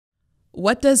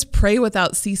What does pray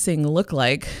without ceasing look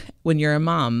like when you're a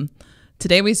mom?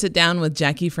 Today we sit down with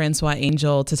Jackie Francois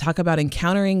Angel to talk about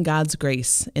encountering God's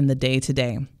grace in the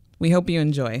day-to-day. We hope you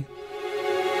enjoy.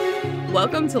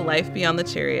 Welcome to Life Beyond the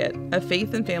Chariot, a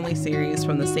faith and family series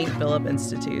from the St. Philip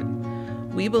Institute.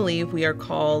 We believe we are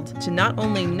called to not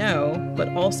only know, but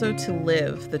also to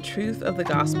live the truth of the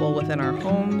gospel within our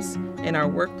homes, in our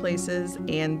workplaces,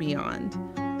 and beyond.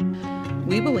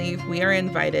 We believe we are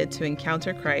invited to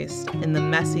encounter Christ in the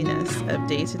messiness of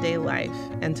day-to-day life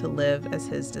and to live as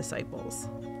his disciples.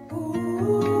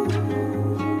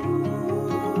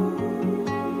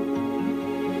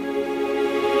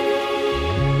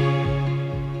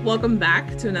 Welcome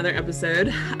back to another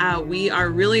episode. We are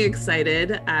really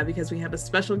excited because we have a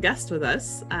special guest with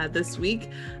us this week,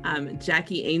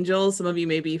 Jackie Angel. Some of you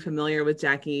may be familiar with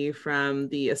Jackie from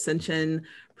the Ascension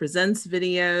Presents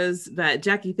videos, but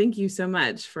Jackie, thank you so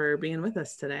much for being with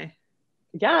us today.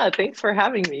 Yeah, thanks for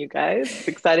having me, you guys. It's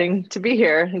exciting to be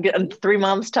here and get three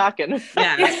moms talking.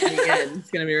 Yeah, it's gonna be good.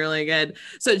 It's going to be really good.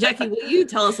 So Jackie, will you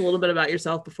tell us a little bit about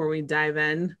yourself before we dive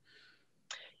in?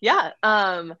 Yeah.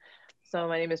 So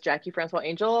my name is Jackie Francois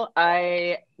Angel.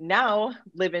 I now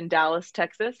live in Dallas,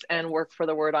 Texas, and work for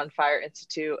the Word on Fire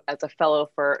Institute as a fellow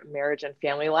for marriage and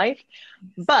family life.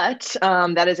 But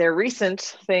that is a recent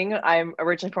thing. I'm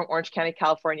originally from Orange County,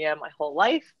 California, my whole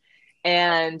life,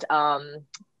 and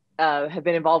have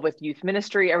been involved with youth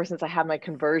ministry ever since I had my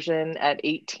conversion at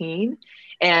 18,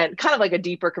 and kind of like a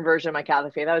deeper conversion of my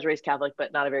Catholic faith. I was raised Catholic,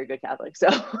 but not a very good Catholic. So,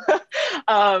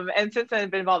 and since then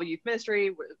I've been involved with youth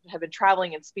ministry, have been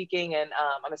traveling and speaking, and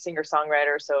I'm a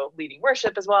singer-songwriter, so leading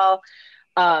worship as well.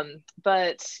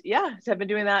 But yeah, so I've been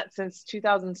doing that since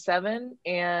 2007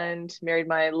 and married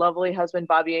my lovely husband,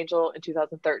 Bobby Angel, in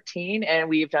 2013. And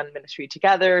we've done ministry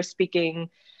together,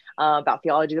 speaking about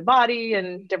theology of the body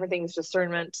and different things,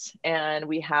 discernment. And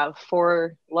we have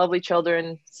 4 lovely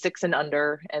children, 6 and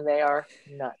under, and they are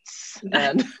nuts.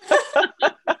 And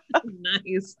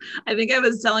Nice. I think I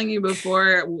was telling you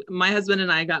before, my husband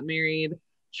and I got married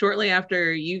shortly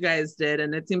after you guys did.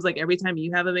 And it seems like every time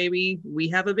you have a baby, we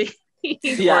have a baby.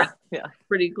 yeah.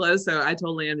 Pretty close. So I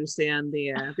totally understand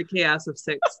the chaos of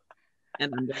 6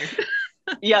 and under.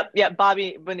 Yep.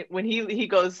 Bobby, when he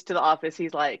goes to the office,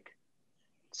 he's like,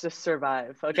 just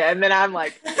survive. Okay. And then I'm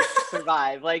like,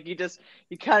 survive. Like you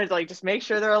kind of like, just make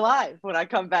sure they're alive when I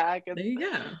come back. And, there you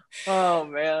go. Oh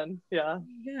man. Yeah.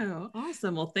 Yeah.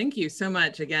 Awesome. Well, thank you so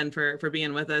much again for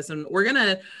being with us. And we're going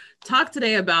to talk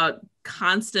today about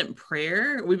constant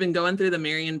prayer. We've been going through the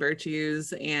Marian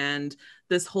virtues and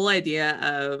this whole idea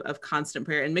of constant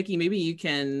prayer. And Mickey, maybe you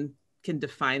can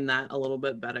define that a little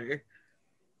bit better.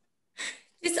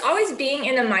 Just always being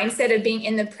in the mindset of being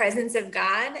in the presence of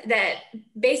God, that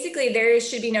basically there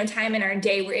should be no time in our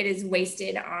day where it is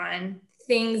wasted on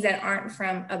things that aren't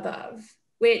from above,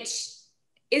 which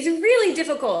is really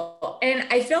difficult. And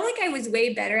I feel like I was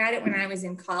way better at it when I was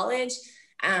in college.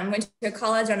 Went to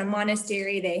college on a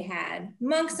monastery. They had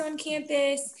monks on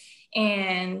campus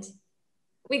and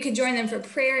we could join them for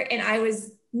prayer. And I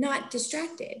was not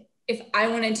distracted. If I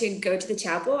wanted to go to the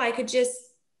chapel, I could just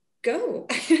go.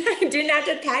 I didn't have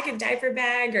to pack a diaper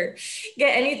bag or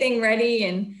get anything ready.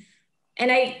 And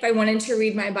if I wanted to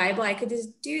read my Bible, I could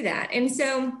just do that. And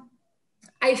so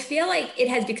I feel like it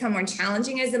has become more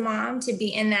challenging as a mom to be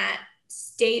in that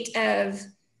state of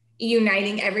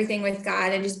uniting everything with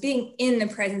God and just being in the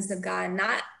presence of God.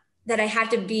 Not that I have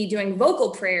to be doing vocal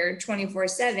prayer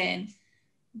 24/7,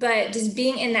 but just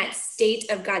being in that state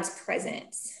of God's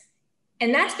presence.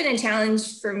 And that's been a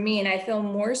challenge for me. And I feel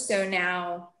more so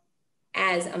now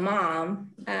as a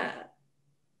mom.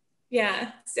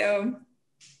 So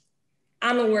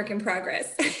I'm a work in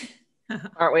progress.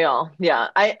 Aren't we all? Yeah.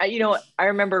 I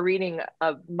remember reading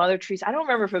Mother Teresa. I don't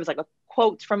remember if it was like a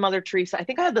quote from Mother Teresa. I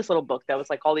think I had this little book that was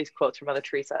like all these quotes from Mother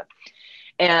Teresa.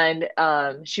 And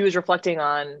she was reflecting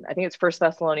on, I think it's 1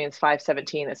 Thessalonians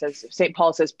 5:17. It says, St.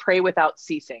 Paul says, pray without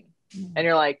ceasing. Mm-hmm. And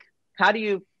you're like, how do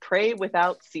you pray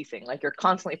without ceasing? Like you're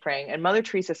constantly praying. And Mother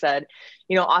Teresa said,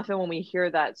 often when we hear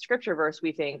that scripture verse,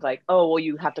 we think like, oh, well,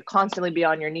 you have to constantly be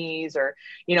on your knees, or,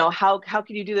 how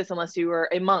can you do this unless you were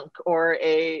a monk or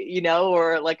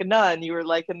or like a nun, you were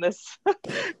like in this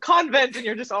convent and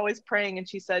you're just always praying. And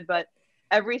she said, but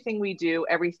everything we do,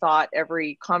 every thought,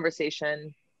 every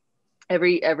conversation,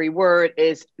 every word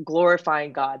is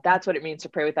glorifying God. That's what it means to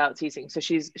pray without ceasing. So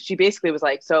she basically was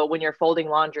like, so when you're folding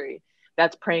laundry,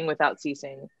 that's praying without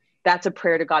ceasing. That's a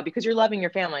prayer to God because you're loving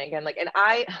your family again. Like, and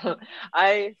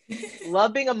I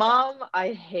love being a mom.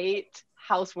 I hate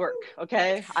housework.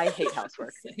 Okay. I hate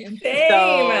housework. Same. So,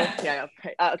 yeah.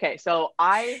 Okay. So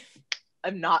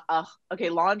I'm not, okay,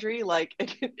 laundry, like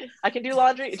I can do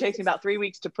laundry. It takes me about 3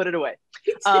 weeks to put it away.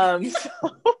 So,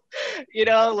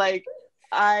 like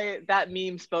that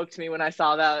meme spoke to me when I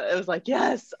saw that. It was like,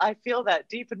 yes, I feel that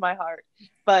deep in my heart.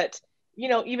 But,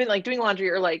 even like doing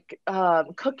laundry or like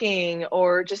cooking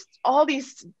or just all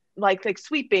these like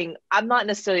sweeping, I'm not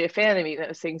necessarily a fan of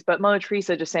those things, but Mother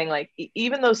Teresa just saying like,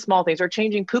 even those small things, or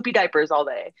changing poopy diapers all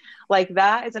day, like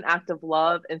that is an act of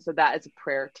love. And so that is a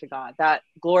prayer to God that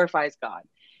glorifies God.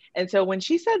 And so when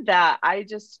she said that, I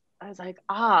was like,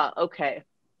 okay.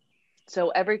 So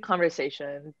every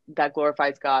conversation that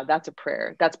glorifies God, that's a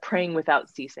prayer. That's praying without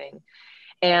ceasing.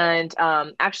 And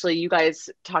actually, you guys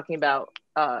talking about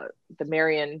the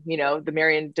Marian, the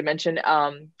Marian dimension,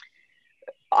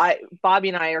 Bobby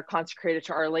and I are consecrated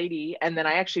to Our Lady. And then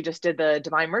I actually just did the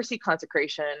Divine Mercy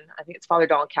consecration. I think it's Father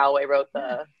Donald Calloway wrote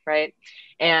right.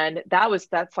 And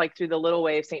that's like through the little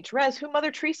way of St. Therese, who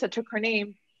Mother Teresa took her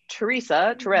name, Therese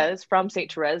from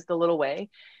St. Therese, the little way.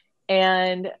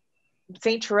 And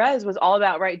St. Therese was all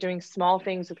about, right, doing small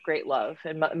things with great love.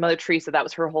 And Mother Teresa, that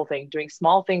was her whole thing, doing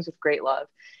small things with great love.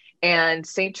 And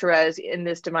St. Therese in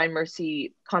this Divine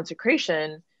Mercy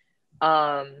consecration,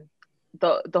 the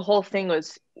whole thing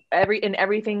was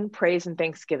everything praise and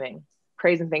thanksgiving.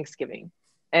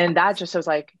 And that just was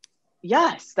like,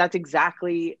 yes, that's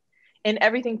exactly in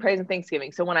everything praise and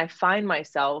thanksgiving. So when I find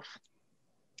myself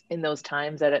in those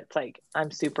times that it's like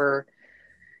I'm super,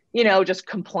 just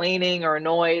complaining or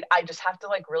annoyed, I just have to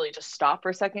like really just stop for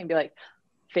a second and be like,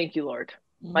 thank you, Lord.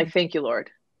 Like, thank you,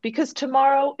 Lord. Because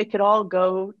tomorrow it could all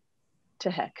go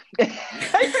to heck. You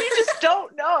just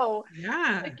don't know.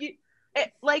 Yeah.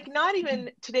 Like not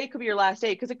even today could be your last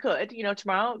day, because it could,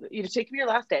 tomorrow, today could be your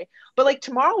last day. But like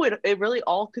tomorrow, it really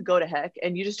all could go to heck,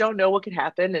 and you just don't know what could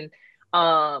happen. And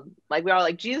like we are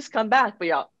like, Jesus come back, but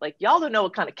y'all don't know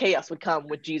what kind of chaos would come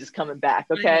with Jesus coming back.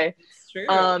 Okay. It's true.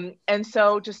 And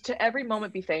so just to every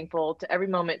moment be thankful, to every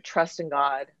moment trust in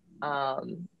God,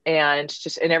 and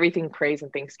just in everything praise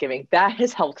and thanksgiving. That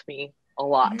has helped me a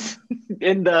lot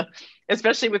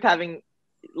especially with having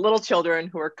little children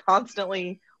who are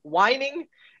constantly whining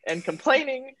and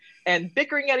complaining and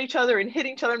bickering at each other and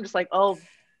hitting each other. I'm just like, oh,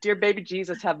 dear baby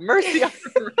Jesus, have mercy on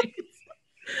Right.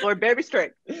 Lord, baby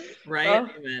strength. Right.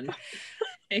 Amen.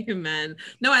 Amen.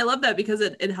 No, I love that, because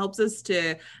it helps us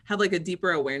to have like a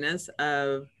deeper awareness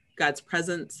of God's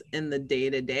presence in the day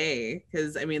to day.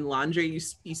 Because I mean, laundry, you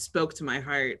spoke to my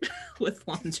heart with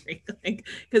laundry, like,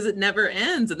 because it never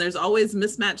ends, and there's always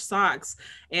mismatched socks,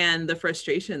 and the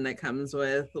frustration that comes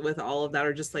with all of that,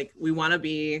 or just like we want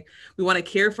to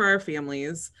care for our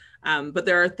families, but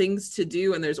there are things to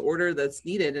do, and there's order that's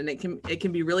needed, and it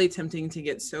can be really tempting to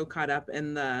get so caught up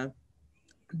in the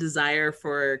desire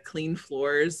for clean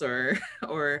floors or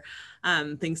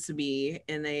things to be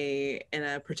in a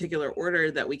particular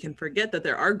order, that we can forget that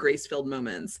there are grace-filled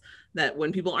moments, that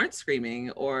when people aren't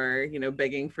screaming or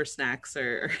begging for snacks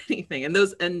or anything,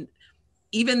 and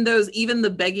even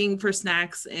the begging for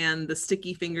snacks and the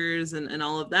sticky fingers and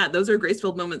all of that, those are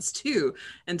grace-filled moments too,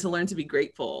 and to learn to be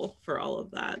grateful for all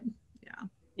of that.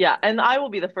 Yeah. And I will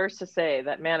be the first to say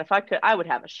that, man, if I could, I would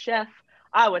have a chef,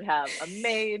 I would have a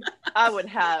maid, I would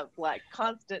have like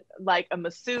constant, like a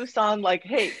masseuse on, like,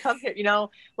 hey, come here,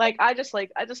 like, I just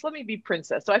let me be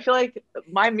princess. So I feel like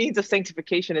my means of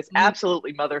sanctification is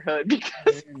absolutely motherhood,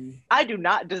 because I do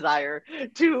not desire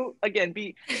to, again,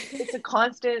 it's a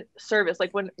constant service.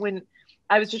 Like when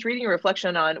I was just reading a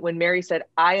reflection on when Mary said,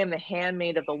 I am the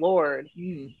handmaid of the Lord.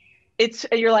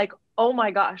 You're like, oh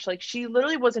my gosh, like she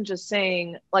literally wasn't just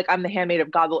saying like, I'm the handmaid of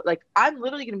God, like I'm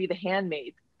literally going to be the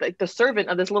handmaid, like the servant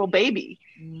of this little baby.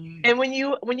 And when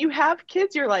you have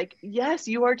kids, you're like, yes,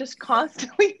 you are just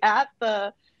constantly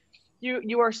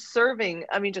you are serving.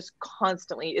 I mean, just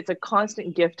constantly, it's a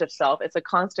constant gift of self. It's a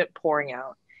constant pouring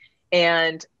out.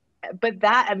 But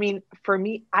that, I mean, for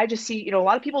me, I just see, a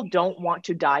lot of people don't want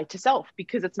to die to self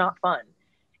because it's not fun.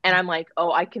 And I'm like,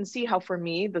 oh, I can see how for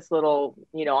me, this little,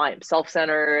 I am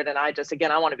self-centered, and I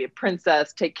want to be a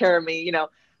princess, take care of me,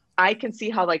 I can see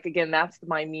how, like, again, that's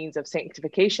my means of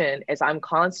sanctification, is I'm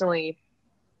constantly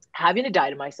having to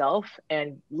die to myself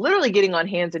and literally getting on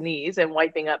hands and knees and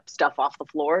wiping up stuff off the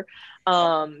floor.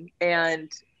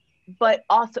 But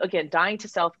also, again, dying to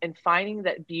self and finding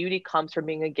that beauty comes from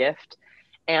being a gift.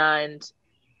 And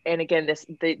again,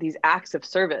 these acts of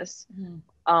service,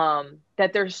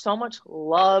 that there's so much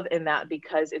love in that,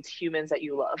 because it's humans that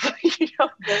you love.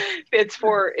 It's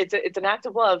an act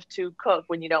of love to cook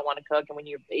when you don't want to cook, and when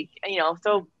you bake,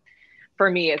 so for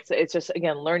me, it's just,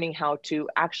 again, learning how to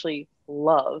actually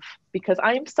love, because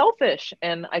I am selfish.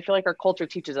 And I feel like our culture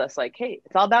teaches us like, hey,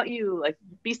 it's all about you, like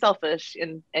be selfish.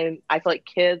 And I feel like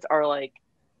kids are like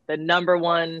the number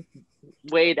one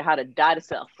way to how to die to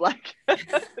self. Like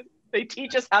they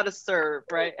teach us how to serve,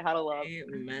 right? How to love.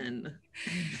 Amen.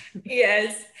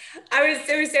 Yes.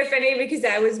 It was so funny because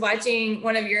I was watching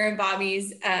one of your and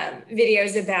Bobby's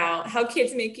videos about how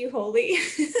kids make you holy.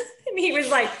 And he was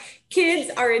like,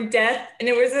 kids are a death. And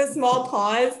it was a small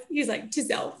pause. He's like, to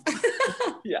self.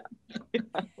 Yeah.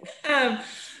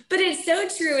 But it's so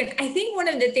true. And I think one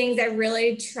of the things I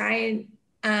really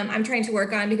I'm trying to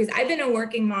work on, because I've been a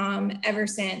working mom ever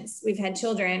since we've had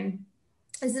children.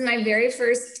 This is my very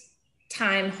first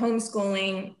time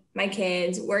homeschooling my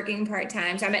kids, working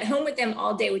part-time. So I'm at home with them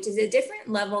all day, which is a different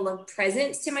level of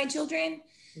presence to my children.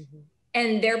 Mm-hmm.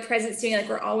 And their presence to me, like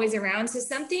we're always around. So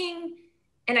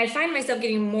and I find myself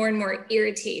getting more and more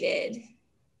irritated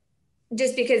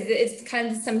just because it's kind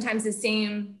of sometimes the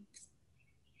same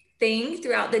thing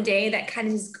throughout the day that kind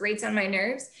of just grates on my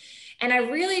nerves. And I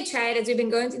really tried, as we've been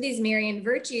going through these Marian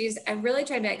virtues, I really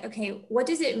tried to be like, okay, what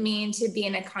does it mean to be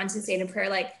in a constant state of prayer?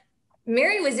 Like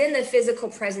Mary was in the physical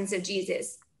presence of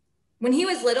Jesus. When he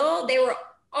was little, they were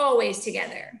always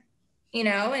together,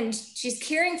 and she's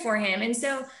caring for him. And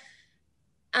so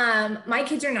my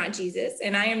kids are not Jesus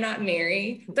and I am not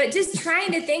Mary, but just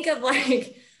trying to think of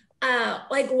like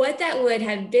what that would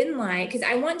have been like, because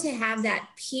I want to have that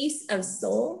peace of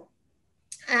soul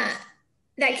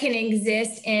that can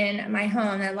exist in my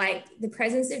home, that like the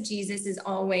presence of Jesus is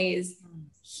always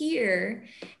here.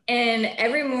 And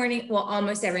every morning, well,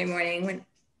 almost every morning when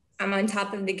I'm on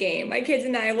top of the game, my kids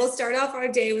and I will start off our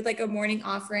day with like a morning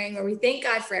offering where we thank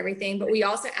God for everything, but we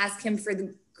also ask him for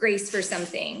the grace for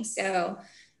something. So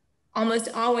almost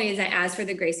always I ask for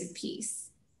the grace of peace,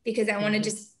 because I want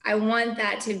to I want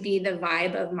that to be the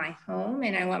vibe of my home.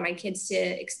 And I want my kids to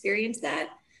experience that.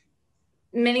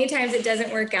 Many times it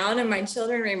doesn't work out. And my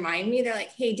children remind me, they're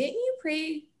like, hey, didn't you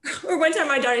pray? Or one time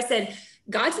my daughter said,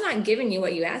 God's not giving you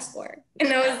what you asked for.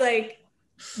 And I was like,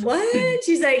 what?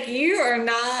 She's like, you are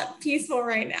not peaceful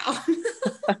right now.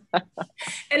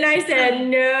 And I said,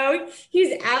 no,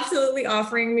 he's absolutely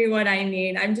offering me what I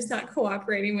need. I'm just not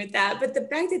cooperating with that. But the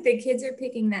fact that the kids are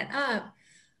picking that up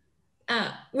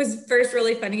was first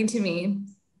really funny to me.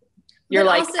 You're but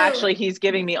like, also, actually, he's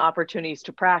giving me opportunities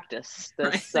to practice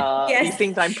this, yes. These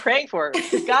things I'm praying for.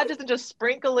 Because God doesn't just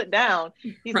sprinkle it down.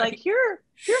 He's right. Like, here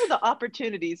are the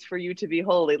opportunities for you to be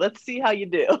holy. Let's see how you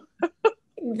do.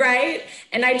 Right.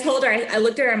 And I told her, I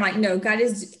looked at her, I'm like, no, God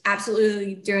is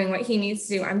absolutely doing what he needs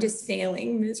to do. I'm just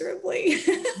failing miserably.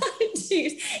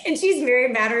 and she's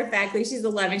very matter of factly. She's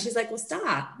 11. She's like, well,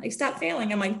 stop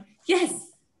failing. I'm like, yes,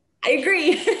 I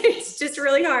agree. It's just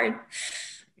really hard.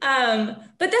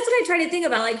 But that's what I try to think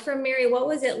about. Like for Mary, what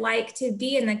was it like to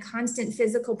be in the constant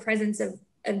physical presence of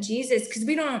Jesus? Because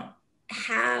we don't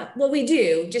we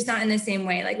do, just not in the same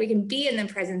way. Like we can be in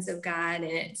the presence of God,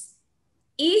 and it's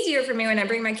easier for me when I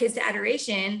bring my kids to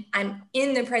adoration. I'm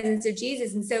in the presence of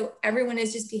Jesus. And so everyone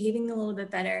is just behaving a little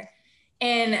bit better.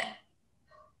 And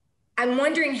I'm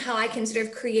wondering how I can sort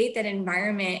of create that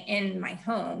environment in my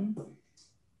home.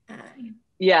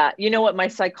 Yeah. You know what, my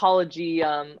psychology,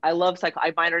 I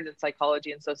minored in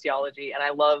psychology and sociology, and I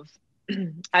loved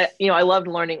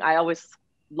learning. I always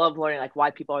love learning like why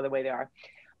people are the way they are.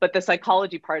 But the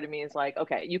psychology part of me is like,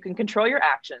 okay, you can control your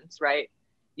actions, right?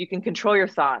 You can control your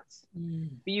thoughts,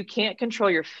 but you can't control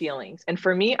your feelings. And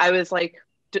for me, I was like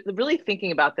really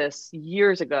thinking about this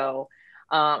years ago.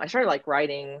 I started like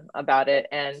writing about it,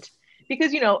 and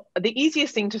because, the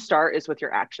easiest thing to start is with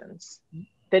your actions.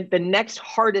 The next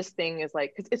hardest thing is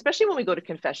like, 'cause especially when we go to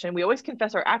confession, we always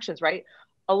confess our actions, right?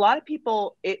 A lot of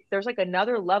people, there's like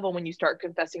another level when you start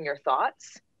confessing your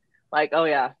thoughts. Like, oh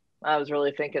yeah, I was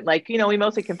really thinking, like, we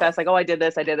mostly confess like, oh, I did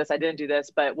this, I didn't do this.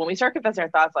 But when we start confessing our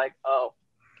thoughts, like, oh,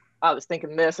 I was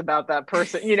thinking this about that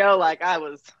person, like I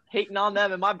was hating on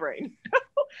them in my brain.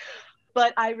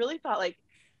 But I really thought like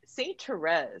Saint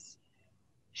Therese,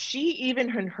 she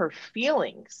even in her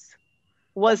feelings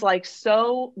was like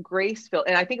so grace-filled.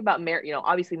 And I think about Mary,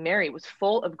 obviously Mary was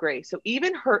full of grace. So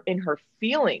even in her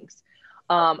feelings,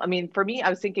 for me, I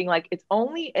was thinking like, it's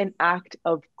only an act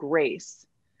of grace.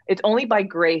 It's only by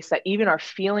grace that even our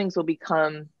feelings will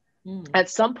become at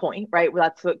some point, right? Well,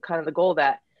 that's kind of the goal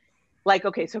that, like,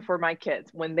 okay, so for my kids,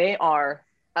 when they are,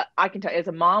 I can tell you as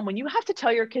a mom, when you have to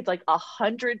tell your kids like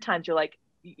 100 times, you're like,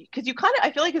 because I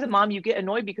feel like as a mom, you get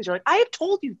annoyed because you're like, I have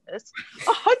told you this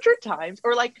 100 times,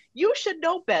 or like, you should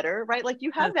know better, right? Like you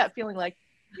have that feeling like,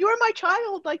 you are my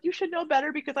child, like you should know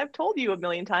better because I've told you a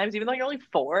million times, even though you're only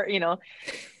 4,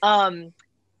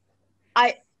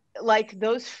 like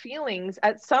those feelings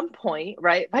at some point,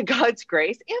 right, by God's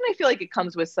grace. And I feel like it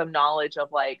comes with some knowledge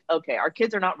of like, okay, our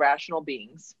kids are not rational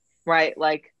beings, right?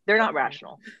 Like they're not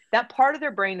rational. That part of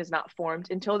their brain is not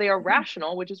formed until they are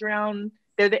rational, which is around,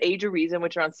 they're the age of reason,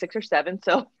 which is around 6 or 7.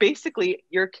 So basically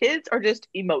your kids are just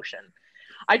emotion.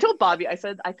 I told Bobby, I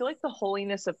said, I feel like the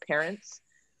holiness of parents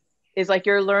is like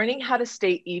you're learning how to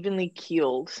stay evenly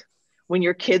keeled when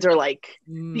your kids are like,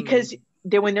 because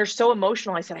when they're so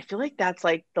emotional, I said, I feel like that's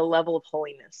like the level of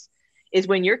holiness is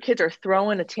when your kids are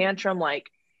throwing a tantrum, like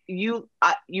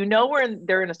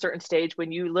they're in a certain stage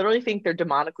when you literally think they're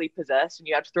demonically possessed and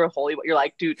you have to throw holy water. You're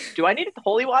like, dude, do I need the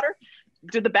holy water?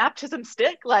 Did the baptism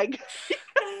stick? Like,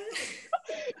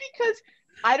 because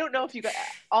I don't know if you got,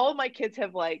 all of my kids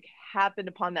have like happened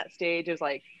upon that stage. It was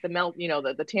like the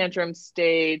the tantrum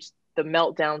stage, the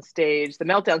meltdown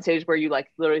stage where you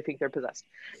like literally think they're possessed.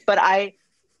 But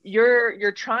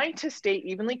you're trying to stay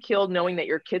evenly keeled, knowing that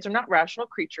your kids are not rational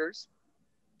creatures.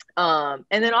 And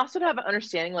then also to have an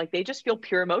understanding, like they just feel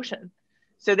pure emotion.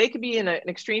 So they could be in an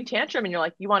extreme tantrum and you're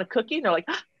like, you want a cookie? And they're like,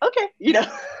 okay,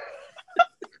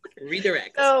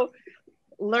 Redirect. So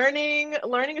learning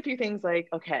a few things like,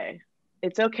 okay,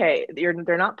 it's okay.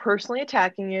 They're not personally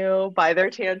attacking you by their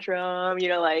tantrum,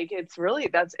 like it's really,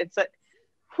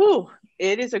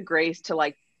 it is a grace to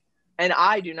like, and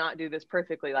I do not do this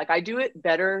perfectly. Like I do it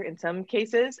better in some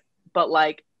cases, but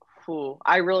like,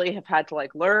 I really have had to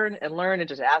like learn and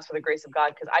just ask for the grace of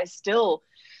God. Cause I still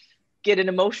get an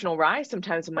emotional rise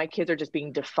sometimes when my kids are just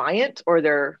being defiant or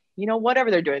they're,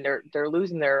 whatever they're doing, they're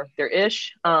losing their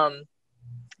ish.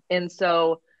 And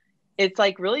so it's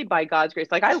like really by God's grace.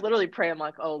 Like I literally pray, I'm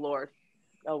like, oh Lord,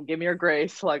 give me your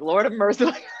grace. Like, Lord of mercy.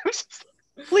 Like,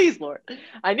 please, Lord,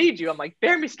 I need you. I'm like,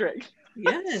 bear me straight.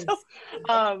 Yes.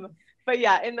 So, but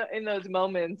yeah, in those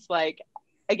moments, like,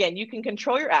 again, you can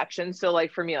control your actions. So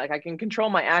like for me, like I can control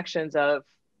my actions of,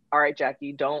 all right,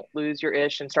 Jackie, don't lose your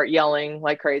ish and start yelling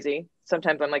like crazy.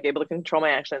 Sometimes I'm like able to control my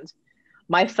actions.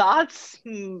 My thoughts,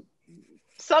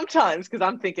 sometimes, because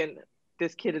I'm thinking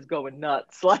this kid is going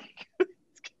nuts. Like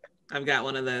I've got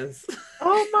one of those.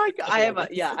 Oh my God.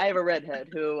 I have a redhead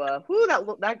who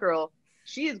that girl,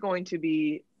 she is going to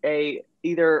be I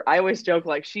always joke,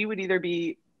 like she would either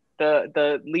be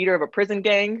the leader of a prison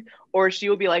gang or she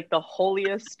will be like the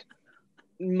holiest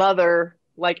mother,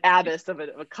 like abbess of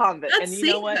a convent. That's, and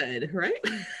you know what, right?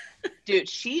 Dude,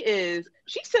 she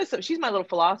says so. She's my little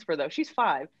philosopher though. She's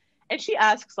 5 and she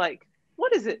asks like,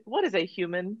 what is a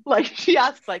human? Like she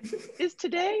asks like, is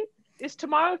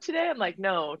tomorrow today? I'm like,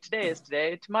 no, today is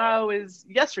today. Tomorrow is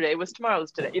yesterday, was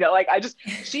tomorrow's today. Like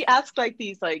she asks like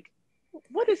these, like,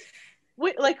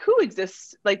 like who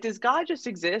exists? Like, does God just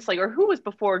exist? Like, or who was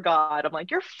before God? I'm like,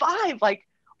 you're 5. Like,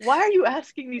 why are you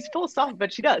asking these philosophical?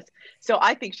 But she does. So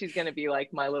I think she's going to be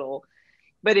like my little,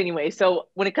 but anyway, so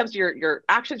when it comes to your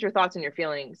actions, your thoughts, and your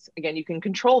feelings, again, you can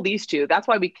control these two. That's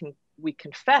why we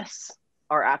confess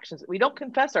our actions. We don't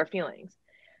confess our feelings.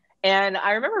 And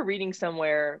I remember reading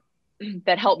somewhere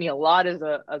that helped me a lot as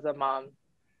a mom,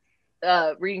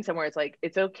 reading somewhere, it's like,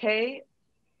 it's okay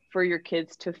for your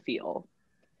kids to feel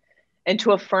and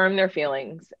to affirm their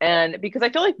feelings. And because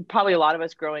I feel like probably a lot of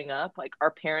us growing up, like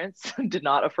our parents did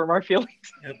not affirm our feelings.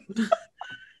 Yep.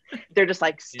 They're just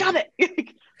like, stop it,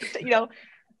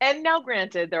 And now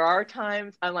granted, there are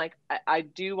times I'm like, I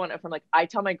do want to affirm, like I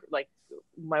tell my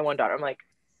one daughter, I'm like,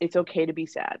 it's okay to be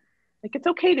sad. Like, it's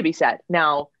okay to be sad.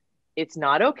 Now, it's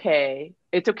not okay.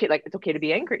 It's okay. Like, it's okay to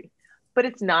be angry, but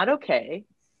it's not okay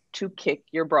to kick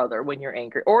your brother when you're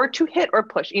angry or to hit or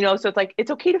push, so it's like,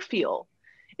 it's okay to feel,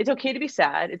 it's okay to be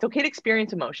sad. It's okay to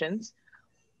experience emotions,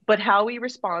 but how we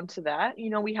respond to that,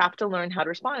 we have to learn how to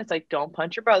respond. It's like, don't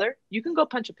punch your brother. You can go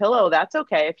punch a pillow. That's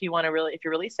okay. If you want to if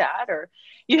you're really sad or,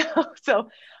 so,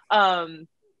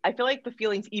 I feel like the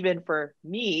feelings, even for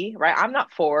me, right? I'm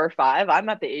not 4 or 5. I'm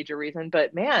not the age of reason,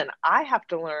 but man, I have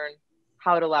to learn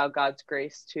how to allow God's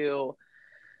grace to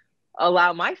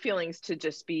allow my feelings to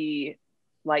just be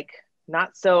like,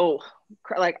 not so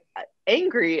like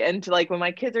angry. And to like, when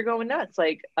my kids are going nuts,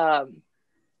 like,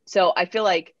 so I feel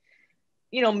like,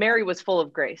 Mary was full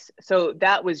of grace. So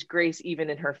that was grace,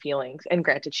 even in her feelings. And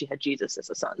granted, she had Jesus as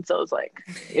a son. So it was like,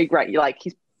 right. You're like,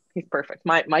 he's perfect.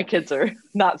 My kids are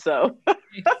not so.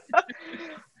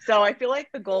 So I feel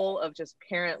like the goal of just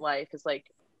parent life is like,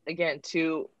 again,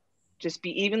 to just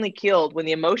be evenly keeled when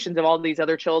the emotions of all these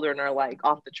other children are like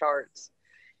off the charts.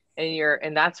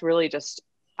 And that's really just,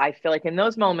 I feel like in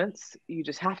those moments, you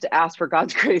just have to ask for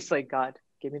God's grace. Like, God,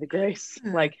 give me the grace.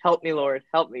 Like, help me, Lord,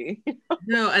 help me.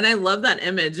 No. And I love that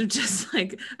image of just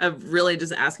like, of really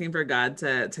just asking for God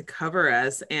to cover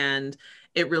us. And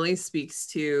it really speaks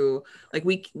to like,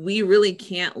 we really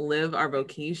can't live our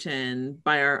vocation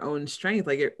by our own strength.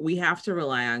 Like we have to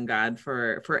rely on God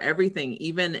for everything,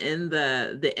 even in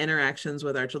the interactions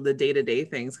with our children, the day-to-day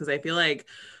things. Cause I feel like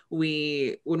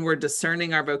when we're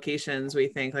discerning our vocations, we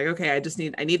think like, okay,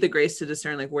 I need the grace to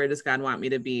discern, like, where does God want me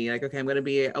to be? Like, okay, I'm going to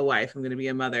be a wife, I'm going to be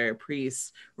a mother, a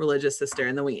priest, religious sister.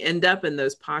 And then we end up in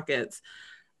those pockets.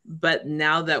 But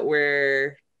now that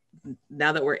we're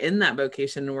in that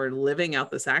vocation and we're living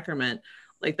out the sacrament,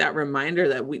 like that reminder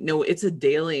that we know it's a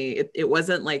daily, it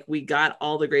wasn't like we got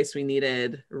all the grace we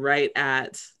needed right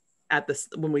at this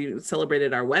when we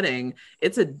celebrated our wedding.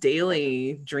 It's a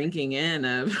daily drinking in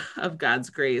of God's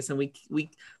grace. And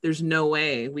we there's no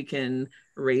way we can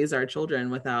raise our children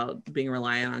without being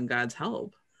reliant on God's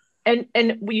help. And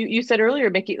you said earlier,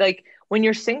 Mickey, like when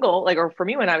you're single, like, or for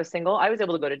me, when I was single, I was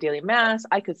able to go to daily mass.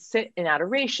 I could sit in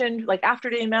adoration, like after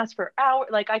daily mass for hours,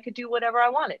 like I could do whatever I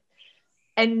wanted.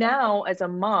 And now as a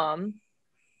mom,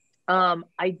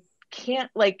 I can't,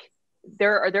 like,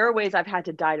 there are ways I've had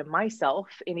to die to myself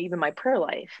in even my prayer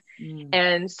life.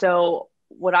 And so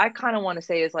what I kind of want to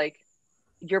say is like,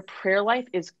 your prayer life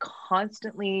is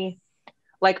constantly,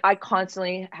 like, I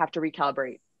constantly have to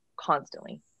recalibrate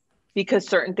constantly, because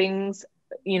certain things,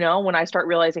 you know, when I start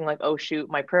realizing like, oh shoot,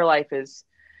 my prayer life is,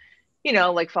 you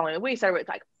know, like falling away. So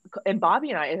like, and Bobby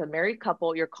and I, as a married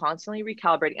couple, you're constantly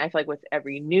recalibrating. I feel like with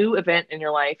every new event in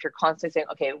your life, you're constantly saying,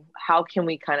 okay, how can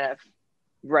we kind of,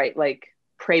 right, like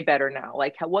pray better now?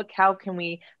 Like how can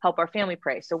we help our family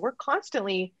pray? So we're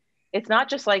constantly, it's not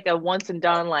just like a once and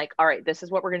done, like, all right, this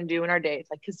is what we're going to do in our day. It's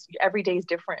like, because every day is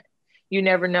different. You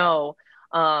never know.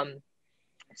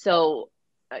 So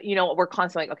you know, we're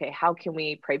constantly like, okay, how can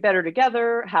we pray better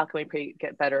together? How can we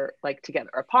get better, like together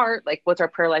apart? Like, what's our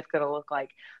prayer life going to look like?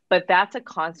 But that's a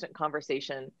constant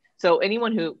conversation. So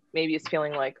anyone who maybe is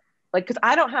feeling like, cause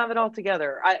I don't have it all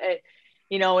together.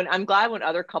 You know, and I'm glad when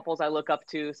other couples I look up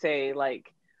to say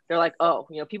like, they're like, oh,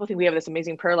 you know, people think we have this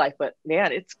amazing prayer life, but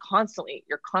man, you're constantly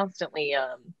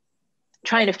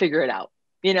trying to figure it out.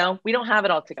 You know, we don't have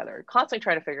it all together. Constantly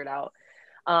trying to figure it out.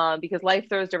 Because life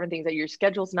throws different things, that your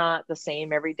schedule's not the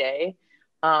same every day.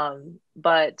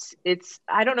 But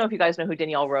I don't know if you guys know who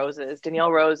Danielle Rose is.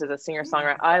 Danielle Rose is a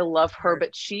singer-songwriter. I love her,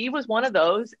 but she was one of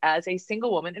those as a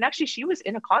single woman. And actually she was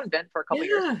in a convent for a couple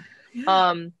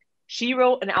years. She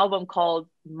wrote an album called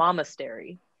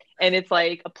Monastery, and it's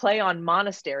like a play on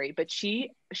monastery, but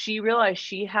she realized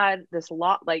she had this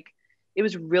lot, like, it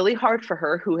was really hard for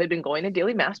her, who had been going to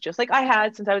daily mass, just like I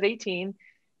had since I was 18,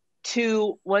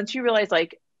 to, once you realize,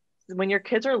 like, when your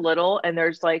kids are little, and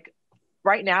there's like,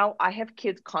 right now I have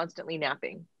kids constantly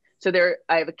napping. So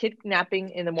I have a kid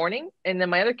napping in the morning, and then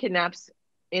my other kid naps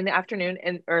in the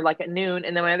afternoon, or like at noon,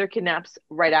 and then my other kid naps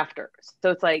right after.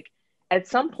 So it's like, at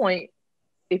some point,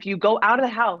 if you go out of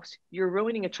the house, you're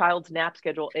ruining a child's nap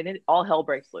schedule, and all hell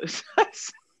breaks loose.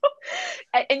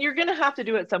 And you're going to have to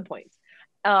do it at some point.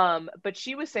 But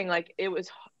she was saying like,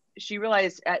 she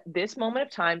realized at this moment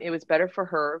of time, it was better for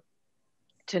her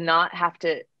to not have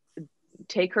to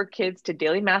take her kids to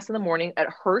daily mass in the morning at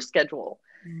her schedule,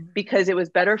 because it was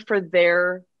better for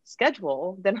their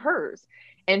schedule than hers.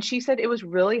 And she said it was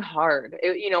really hard,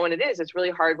 you know, and it's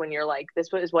really hard when you're like, this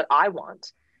is what I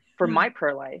want for my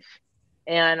prayer life.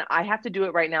 And I have to do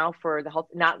it right now for the health,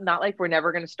 not like we're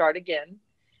never going to start again,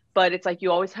 but it's like,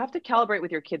 you always have to calibrate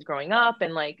with your kids growing up.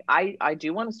 And like, I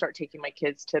do want to start taking my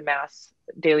kids to mass,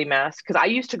 daily mass. Cause I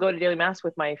used to go to daily mass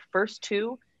with my first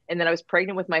two, and then I was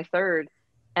pregnant with my third.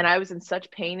 And I was in such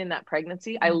pain in that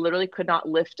pregnancy. I literally could not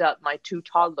lift up my two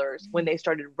toddlers when they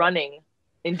started running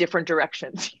in different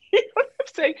directions. You know what I'm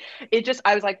saying?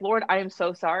 I was like, Lord, I am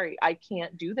so sorry. I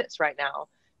can't do this right now,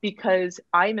 because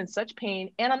I'm in such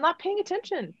pain and I'm not paying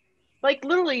attention. Like,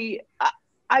 literally,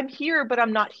 I'm here, but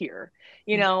I'm not here,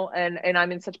 you know, and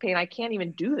I'm in such pain. I can't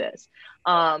even do this.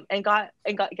 And God,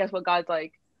 guess what? God's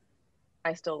like,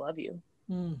 I still love you.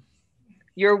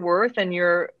 Your worth and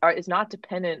is not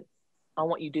dependent on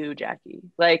what you do, Jackie.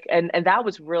 Like, and that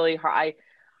was really hard.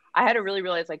 I had to really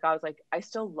realize, like, God was like, I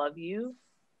still love you.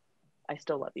 I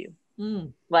still love you.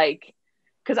 Like,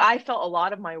 cause I felt a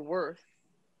lot of my worth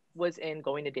was in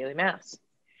going to daily mass.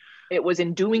 It was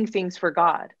in doing things for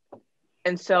God.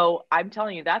 And so I'm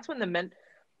telling you, that's when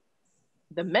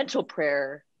the mental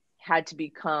prayer had to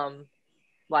become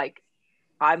like,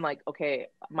 I'm like, okay,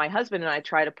 my husband and I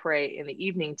try to pray in the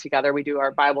evening together. We do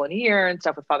our Bible in a year and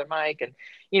stuff with Father Mike. And,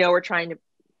 you know, we're trying to,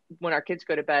 when our kids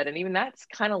go to bed, and even that's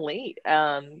kind of late.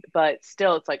 But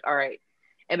still, it's like, all right.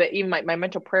 But even my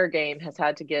mental prayer game has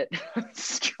had to get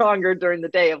stronger during the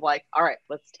day, of like, all right,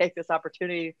 let's take this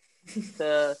opportunity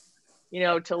to, you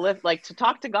know, to live, like, to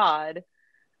talk to God,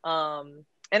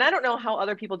 And I don't know how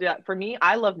other people do that. For me,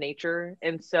 I love nature.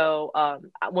 And so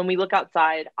when we look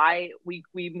outside, we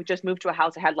just moved to a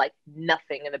house that had like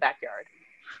nothing in the backyard.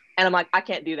 And I'm like, I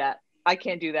can't do that. I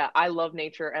can't do that. I love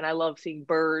nature and I love seeing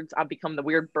birds. I've become the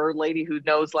weird bird lady who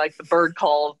knows like the bird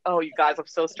calls. Oh, you guys, I'm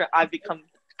so stressed.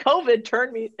 COVID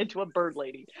turned me into a bird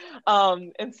lady.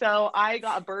 And so I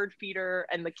got a bird feeder,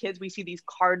 and the kids, we see these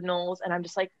cardinals, and I'm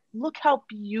just like, look how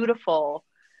beautiful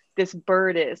this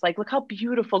bird is. Like, look how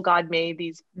beautiful God made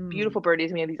these beautiful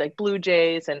birdies. We have these like blue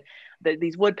jays and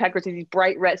these woodpeckers and these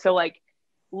bright red. So like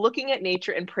looking at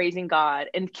nature and praising God,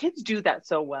 and kids do that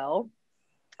so well.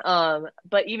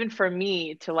 But even for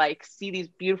me to like see these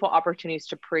beautiful opportunities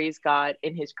to praise God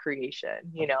in his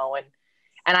creation, you know,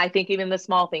 and I think even the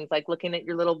small things like looking at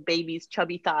your little baby's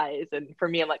chubby thighs. And for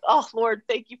me, I'm like, oh Lord,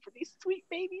 thank you for these sweet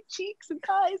baby cheeks and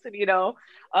thighs. And, you know,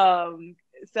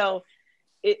 so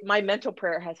my mental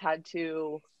prayer has had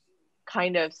to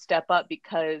kind of step up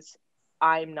because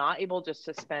I'm not able just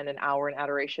to spend an hour in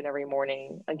adoration every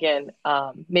morning. Again,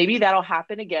 maybe that'll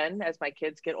happen again as my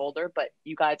kids get older, but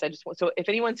you guys, so if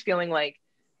anyone's feeling like,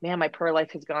 man, my prayer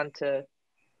life has gone to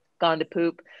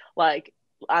poop, like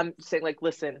I'm saying, like,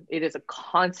 listen, it is a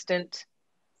constant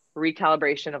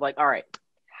recalibration of like, all right,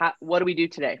 what do we do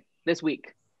today, this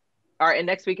week? All right. And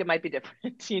next week it might be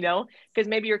different, you know, because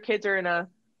maybe your kids are in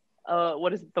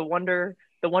what is it? The wonder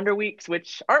weeks,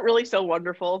 which aren't really so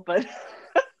wonderful, but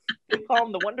we call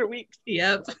them the wonder weeks.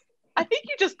 Yep. I think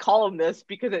you just call them this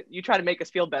because you try to make us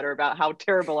feel better about how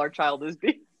terrible our child is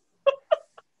being.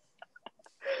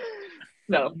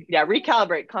 So yeah,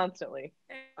 recalibrate constantly.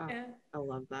 Oh, I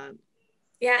love that.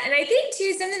 Yeah. And I think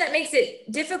too, something that makes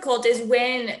it difficult is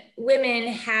when women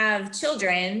have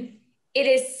children,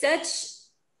 it's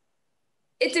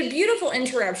a beautiful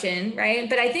interruption, right?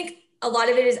 But I think a lot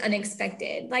of it is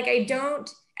unexpected. Like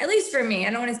at least for me,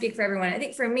 I don't want to speak for everyone. I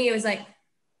think for me, it was like,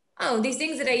 oh, these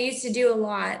things that I used to do a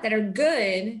lot that are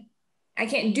good, I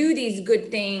can't do these good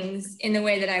things in the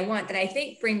way that I want, that I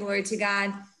think bring glory to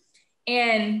God.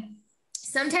 And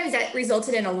sometimes that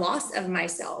resulted in a loss of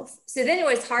myself. So then it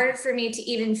was hard for me to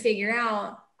even figure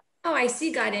out, oh, I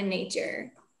see God in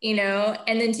nature, you know,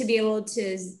 and then to be able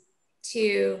to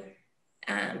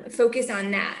focus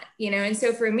on that, you know? And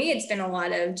so for me, it's been a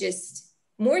lot of just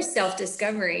more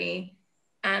self-discovery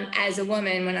as a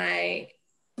woman.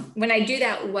 When I do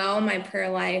that well, my prayer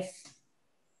life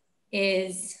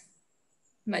is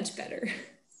much better.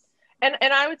 And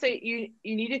I would say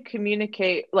you need to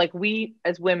communicate, like we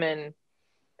as women,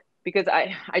 because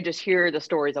I just hear the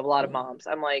stories of a lot of moms.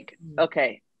 I'm like,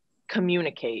 okay,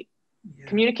 communicate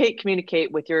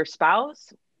with your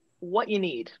spouse what you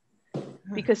need.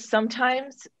 Because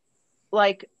sometimes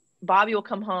like Bobby will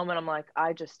come home and I'm like,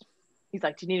 he's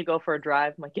like, do you need to go for a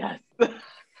drive? I'm like, yes.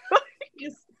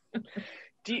 Yes.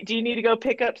 Do you need to go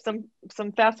pick up some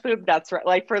fast food? That's right.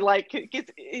 Like I'm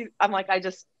like,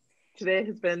 today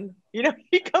has been, you know,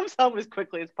 he comes home as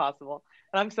quickly as possible.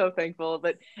 And I'm so thankful.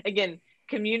 But again,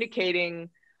 communicating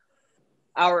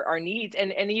our needs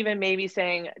and even maybe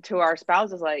saying to our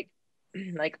spouses, like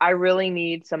I really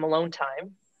need some alone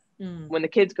time when the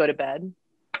kids go to bed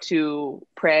to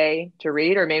pray, to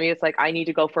read, or maybe it's like, I need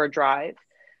to go for a drive,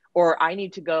 or I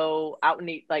need to go out and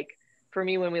eat. Like for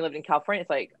me, when we lived in California, it's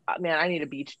like, man, I need a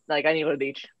beach. Like I need to go to the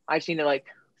beach. I just need to like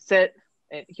sit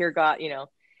and hear God, you know?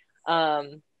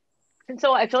 And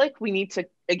so I feel like we need to,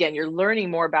 again, you're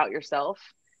learning more about yourself.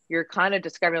 You're kind of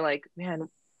discovering like, man,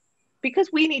 because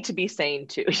we need to be sane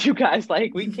too, you guys,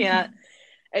 like we can't,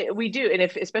 we do. And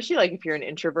especially like if you're an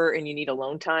introvert and you need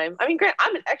alone time. I mean, Grant,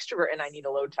 I'm an extrovert and I need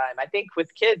alone time. I think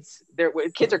with kids,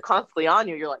 kids are constantly on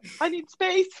you. You're like, I need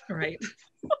space. Right.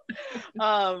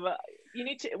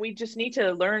 We just need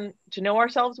to learn to know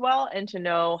ourselves well and to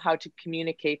know how to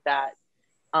communicate that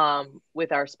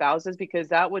with our spouses, because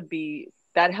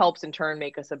that helps in turn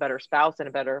make us a better spouse and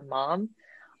a better mom.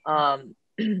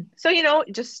 So, you know,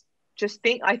 just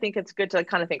think, I think it's good to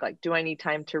kind of think like, do I need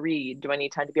time to read? Do I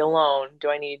need time to be alone?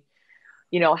 Do I need,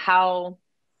 you know, how,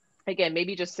 again,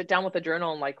 maybe just sit down with a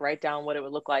journal and like write down what it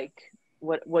would look like,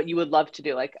 what you would love to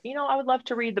do. Like, you know, I would love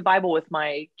to read the Bible with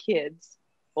my kids.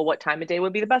 Well, what time of day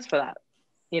would be the best for that?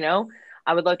 You know,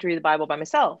 I would love to read the Bible by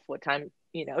myself. What time,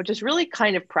 you know, just really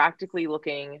kind of practically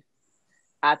looking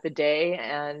at the day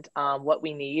and what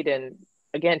we need. And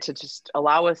again, to just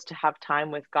allow us to have time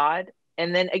with God.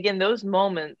 And then again, those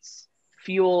moments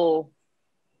fuel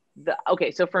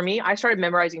so for me, I started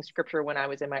memorizing scripture when I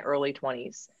was in my early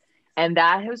 20s. And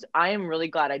I am really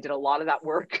glad I did a lot of that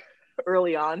work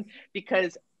early on,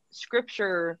 because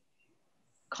scripture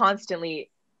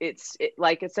constantly,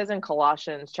 like it says in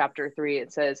Colossians chapter 3,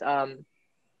 it says,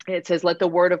 It says, let the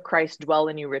word of Christ dwell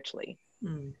in you richly.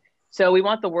 Mm. So we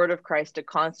want the word of Christ to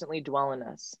constantly dwell in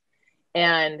us.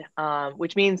 And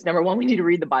which means, number one, we need to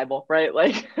read the Bible, right?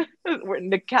 Like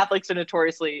the Catholics are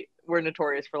we're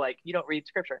notorious for like, you don't read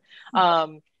scripture.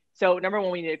 So number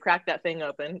one, we need to crack that thing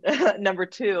open. Number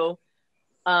two,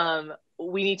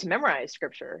 we need to memorize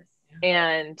scripture.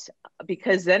 And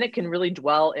because then it can really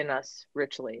dwell in us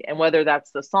richly. And whether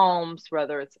that's the Psalms,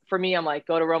 whether it's, for me, I'm like,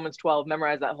 go to Romans 12,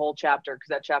 memorize that whole chapter, because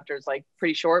that chapter is like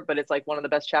pretty short, but it's like one of the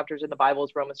best chapters in the Bible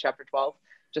is Romans chapter 12.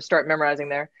 Just start memorizing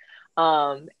there.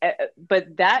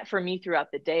 But that for me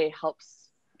throughout the day helps,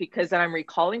 because then I'm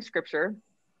recalling scripture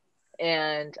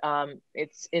and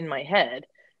it's in my head.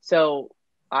 So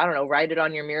I don't know, write it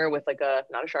on your mirror with like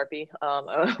not a Sharpie,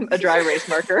 a dry erase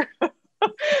marker.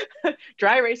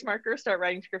 Dry erase marker, start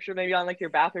writing scripture maybe on like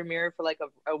your bathroom mirror for like a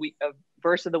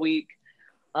verse of the week.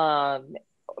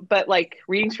 But like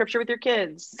reading scripture with your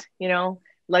kids,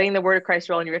 letting the word of Christ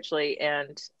dwell in you richly.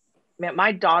 And man,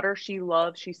 my daughter, she's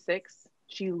 6.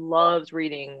 She loves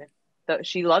reading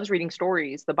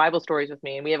stories, the Bible stories with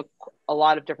me. And we have a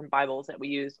lot of different Bibles that we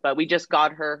use, but we just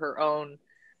got her own,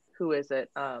 who is it?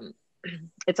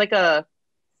 It's like a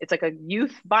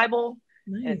youth Bible.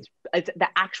 Nice. It's the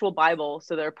actual Bible.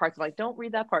 So there are parts I'm like, don't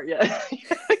read that part yet.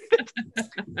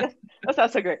 That's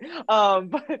not so great.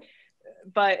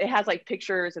 But it has like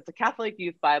pictures. It's a Catholic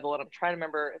youth Bible. And I'm trying to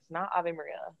remember, it's not Ave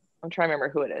Maria. I'm trying to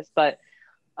remember who it is, but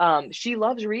she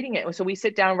loves reading it. So we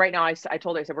sit down right now. I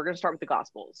told her, I said, we're going to start with the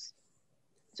Gospels.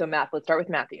 So let's start with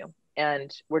Matthew.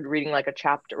 And we're reading like a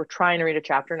chapter. We're trying to read a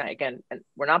chapter a night. Again, and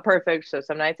we're not perfect. So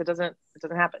some nights it doesn't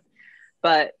happen.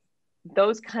 But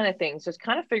those kind of things, just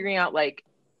kind of figuring out like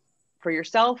for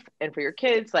yourself and for your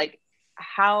kids, like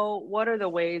what are the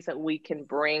ways that we can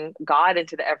bring God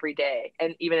into the everyday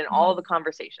and even in all the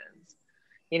conversations.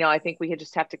 I think we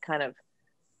just have to kind of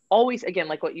always, again,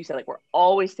 like what you said, like we're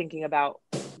always thinking about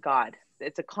God.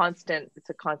 It's a constant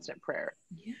prayer.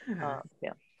 Yeah.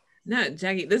 No,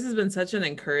 Jackie, this has been such an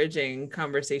encouraging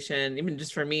conversation, even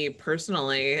just for me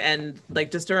personally, and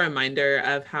like just a reminder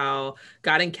of how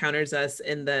God encounters us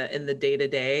in the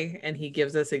day-to-day, and he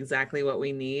gives us exactly what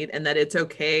we need, and that it's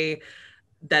okay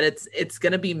that it's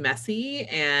going to be messy,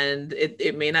 and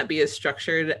it may not be as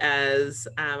structured as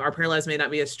our prayer lives may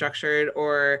not be as structured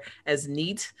or as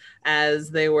neat as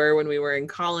they were when we were in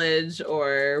college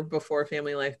or before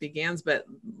family life began, but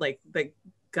like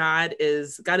God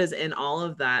is in all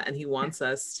of that, and he wants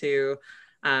us to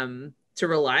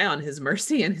rely on his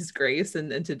mercy and his grace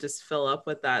and to just fill up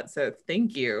with that. So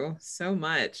thank you so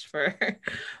much for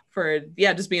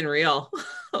just being real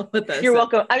with us. You're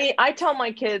welcome. I mean, I tell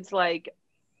my kids like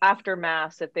after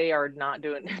mass, if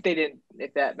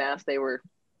that mass because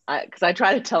I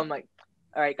try to tell them like,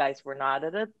 all right, guys, we're not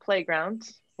at a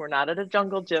playground. We're not at a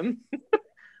jungle gym.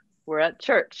 We're at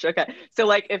church. Okay. So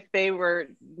like if they were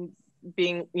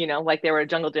being, like they were a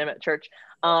jungle gym at church,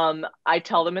 I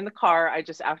tell them in the car,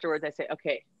 afterwards I say,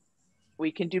 okay,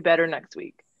 we can do better next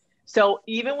week. So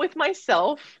even with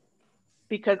myself,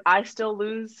 because I still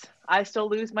lose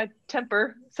my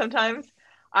temper sometimes,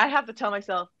 I have to tell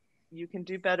myself, you can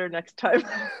do better next time.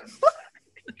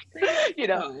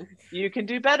 You can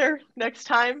do better next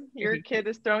time your kid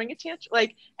is throwing a tantrum.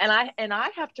 Like, and I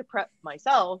have to prep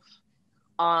myself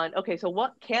on, okay, so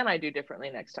what can I do differently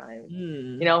next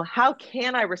time? How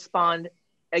can I respond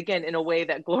again in a way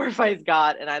that glorifies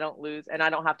God and I don't lose, and I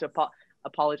don't have to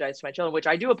apologize to my children, which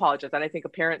I do apologize. And I think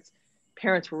parents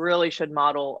really should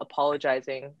model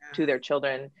apologizing to their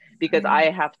children, because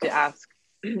I have to ask,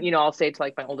 I'll say to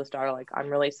like my oldest daughter, like, I'm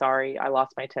really sorry, I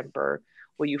lost my temper.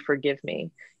 Will you forgive me?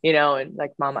 And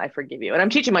like, Mama, I forgive you. And I'm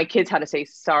teaching my kids how to say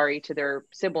sorry to their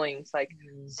siblings. Like,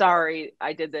 sorry,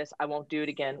 I did this. I won't do it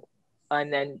again.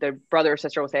 And then the brother or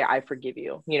sister will say, I forgive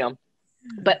you,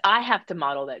 but I have to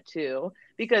model that too,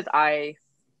 because I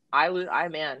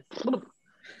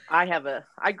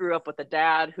grew up with a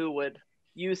dad who would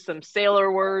use some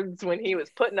sailor words when he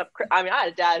was putting up. I had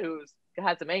a dad who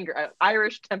had some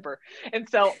Irish temper. And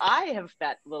so I have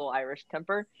that little Irish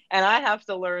temper, and I have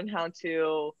to learn how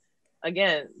to,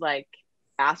 again, like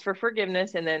ask for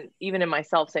forgiveness. And then even in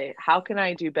myself say, how can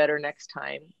I do better next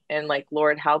time? And like,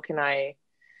 Lord, how can I,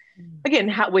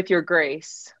 again, with your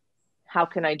grace, how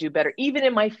can I do better? Even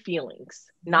in my feelings,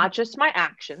 not just my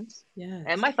actions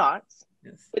and my thoughts,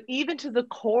 but even to the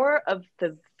core of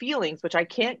the feelings, which I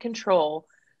can't control.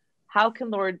 How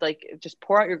can, Lord, like just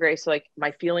pour out your grace? So like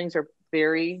my feelings are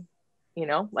very,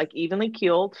 like evenly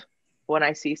keeled when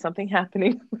I see something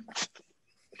happening.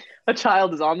 A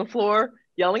child is on the floor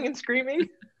yelling and screaming.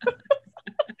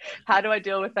 How do I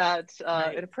deal with that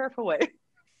in a prayerful way?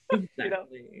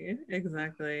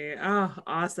 Exactly. Oh,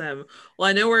 awesome. Well,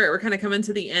 I know we're kind of coming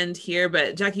to the end here,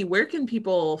 but Jackie, where can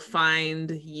people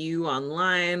find you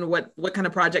online? What kind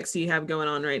of projects do you have going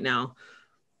on right now?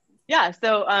 Yeah,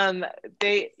 so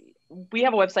we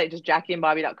have a website, just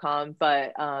jackieandbobby.com,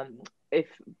 but if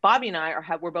Bobby and I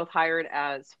we're both hired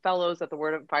as fellows at the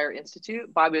Word of Fire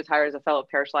Institute. Bobby was hired as a fellow of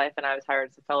Parish Life, and I was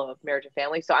hired as a fellow of Marriage and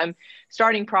Family. So I'm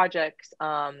starting projects,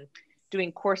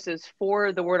 doing courses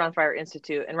for the Word on Fire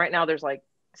Institute. And right now there's like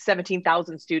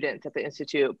 17,000 students at the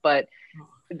Institute, but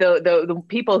the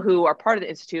people who are part of the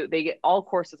Institute, they get all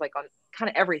courses like on kind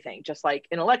of everything, just like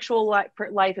intellectual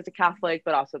life as a Catholic,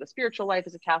 but also the spiritual life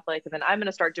as a Catholic. And then I'm going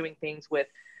to start doing things with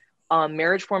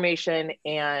marriage formation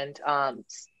and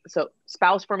so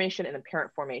spouse formation and then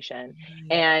parent formation.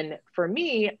 And for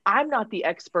me, I'm not the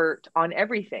expert on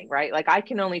everything, right? Like I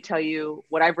can only tell you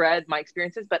what I've read, my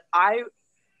experiences, but I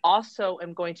also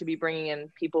am going to be bringing in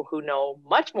people who know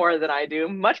much more than I do,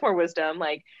 much more wisdom,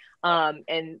 like,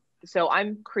 and so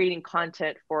I'm creating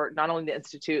content for not only the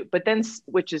Institute, but then,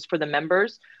 which is for the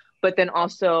members, but then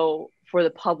also for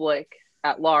the public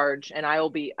at large. And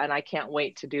I can't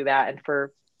wait to do that. And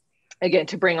again,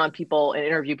 to bring on people and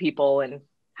interview people and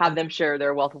have them share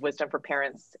their wealth of wisdom for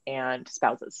parents and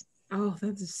spouses. Oh,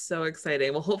 that's so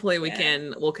exciting. Well, hopefully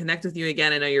we'll connect with you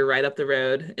again. I know you're right up the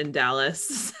road in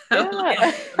Dallas.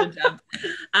 But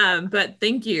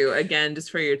thank you again,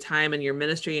 just for your time and your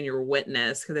ministry and your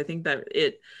witness. Cause I think that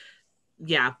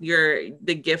you're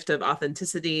the gift of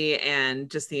authenticity and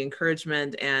just the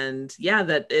encouragement, and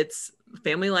that it's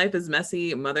family life is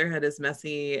messy, motherhood is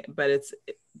messy, but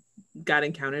God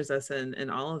encounters us in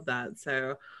all of that.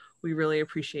 So we really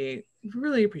appreciate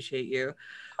you.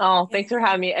 Oh, thanks for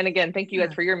having me. And again, thank you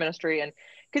guys for your ministry. And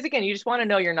because again, you just want to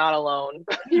know you're not alone.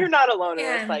 You're not alone in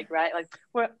this, like, right? Like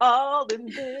we're all in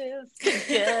this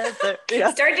together.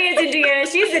 Start dancing together.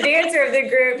 She's the dancer of the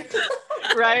group.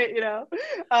 Right.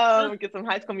 Get some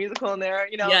High School Musical in there,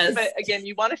 Yes. But again,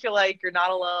 you want to feel like you're not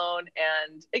alone.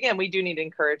 And again, we do need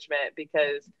encouragement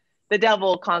because the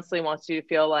devil constantly wants you to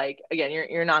feel like, again,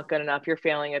 you're not good enough. You're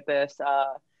failing at this.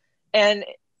 The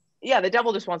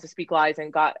devil just wants to speak lies,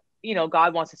 and God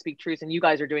wants to speak truth. And you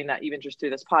guys are doing that even just through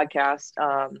this podcast.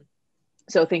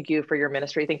 So thank you for your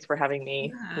ministry. Thanks for having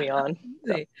me on.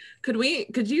 So.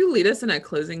 Could you lead us in a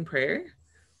closing prayer?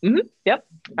 Mm-hmm. Yep.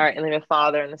 All right. In the name of the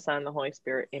Father and the Son and the Holy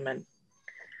Spirit. Amen.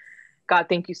 God,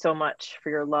 thank you so much for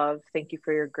your love. Thank you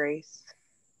for your grace.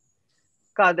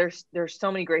 God, there's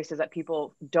so many graces that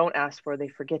people don't ask for. They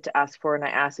forget to ask for. And I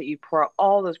ask that you pour out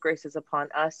all those graces upon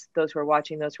us, those who are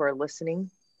watching, those who are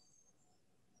listening.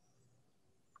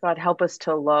 God, help us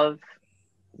to love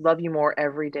you more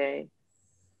every day.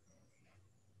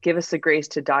 Give us the grace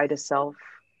to die to self.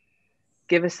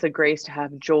 Give us the grace to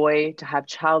have joy, to have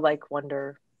childlike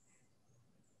wonder.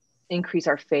 Increase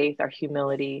our faith, our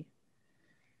humility.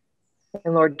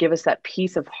 And Lord, give us that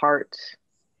peace of heart,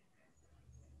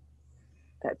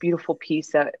 that beautiful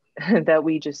peace that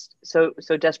we just so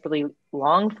desperately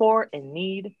long for and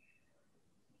need.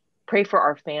 Pray for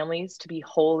our families to be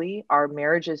holy, our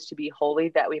marriages to be holy,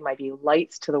 that we might be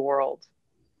lights to the world.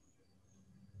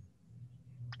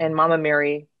 And Mama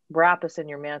Mary, wrap us in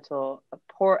your mantle,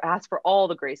 ask for all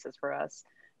the graces for us.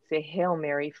 Say, Hail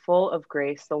Mary, full of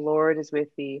grace, the Lord is with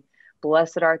thee.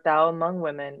 Blessed art thou among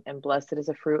women, and blessed is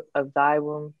the fruit of thy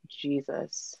womb,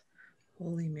 Jesus.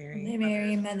 Holy Mary. Holy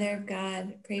Mary, Mother of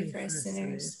God, pray for us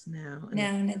sinners, now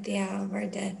and at the hour of our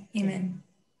death. Amen.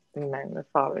 Amen. The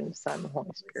Father and the Son and the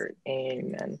Holy Spirit.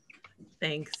 Amen.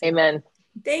 Thanks. Amen.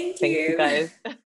 Thank you guys.